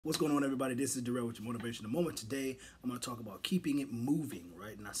What's going on, everybody? This is Durell with your motivational moment. Today, I'm going to talk about keeping it moving,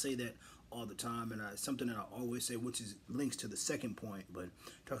 right? And I say that all the time, and something that I always say, which is links to the second point, but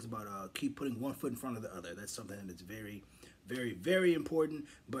talks about keep putting one foot in front of the other. That's something that's very, very, very important.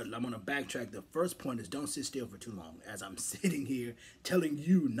 But I'm going to backtrack. The first point is don't sit still for too long. As I'm sitting here telling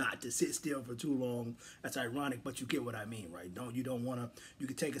you not to sit still for too long, that's ironic, but you get what I mean, right? You don't want to. You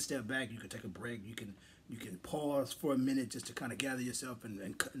can take a step back. You can take a break. You can pause for a minute just to kind of gather yourself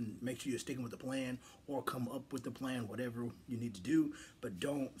and make sure you're sticking with the plan or come up with the plan, whatever you need to do. But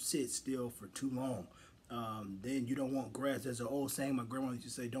don't sit still for too long. Then you don't want grass. There's an old saying my grandma used to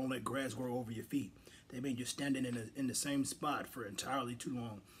say, don't let grass grow over your feet. That means you're standing in the same spot for entirely too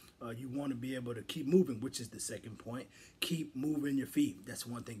long. You want to be able to keep moving, which is the second point. Keep moving your feet. That's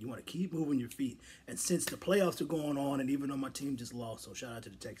one thing. You want to keep moving your feet. And since the playoffs are going on, and even though my team just lost, so shout out to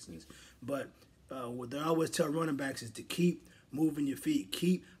the Texans, but what I always tell running backs is to keep moving your feet.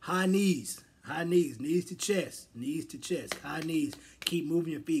 Keep high knees, knees to chest, high knees. Keep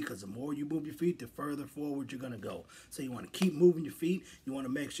moving your feet, because the more you move your feet, the further forward you're going to go. So you want to keep moving your feet. You want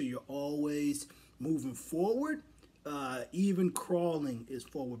to make sure you're always moving forward. Even crawling is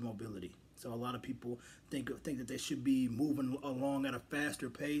forward mobility. So a lot of people think that they should be moving along at a faster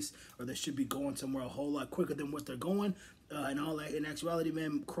pace, or they should be going somewhere a whole lot quicker than what they're going. And all that, in actuality,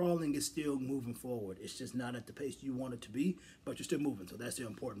 man, crawling is still moving forward. It's just not at the pace you want it to be, but you're still moving. So that's the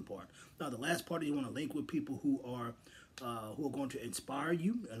important part. Now, the last part is you want to link with people who are going to inspire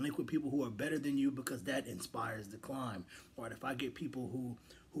you, and link with people who are better than you, because that inspires the climb. All right, if I get people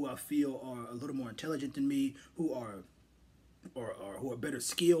who I feel are a little more intelligent than me, who are better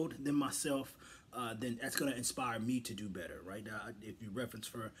skilled than myself, then that's going to inspire me to do better, right? If you reference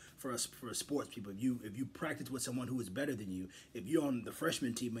for sports people, if you practice with someone who is better than you, if you're on the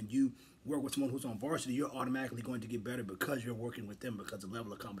freshman team and you work with someone who's on varsity, you're automatically going to get better because you're working with them, because the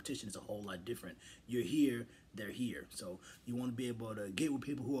level of competition is a whole lot different. You're here, they're here. So you want to be able to get with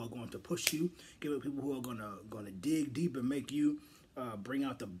people who are going to push you, get with people who are going to dig deep and make you bring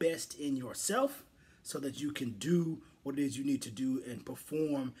out the best in yourself, so that you can do what it is you need to do and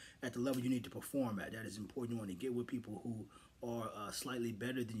perform at the level you need to perform at. That is important. You want to get with people who are slightly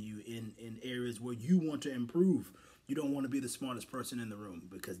better than you in areas where you want to improve. You don't want to be the smartest person in the room,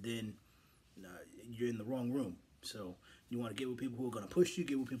 because then you're in the wrong room. So you want to get with people who are going to push you,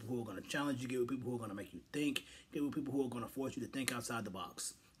 get with people who are going to challenge you, get with people who are going to make you think, get with people who are going to force you to think outside the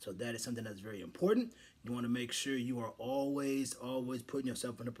box. So that is something that's very important. You want to make sure you are always putting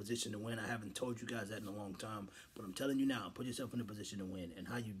yourself in a position to win. I haven't told you guys that in a long time, but I'm telling you now, put yourself in a position to win. And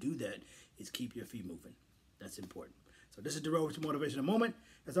how you do that is keep your feet moving. That's important. So this is Durell with your motivational moment.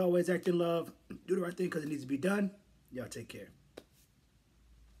 As always, act in love. Do the right thing because it needs to be done. Y'all take care.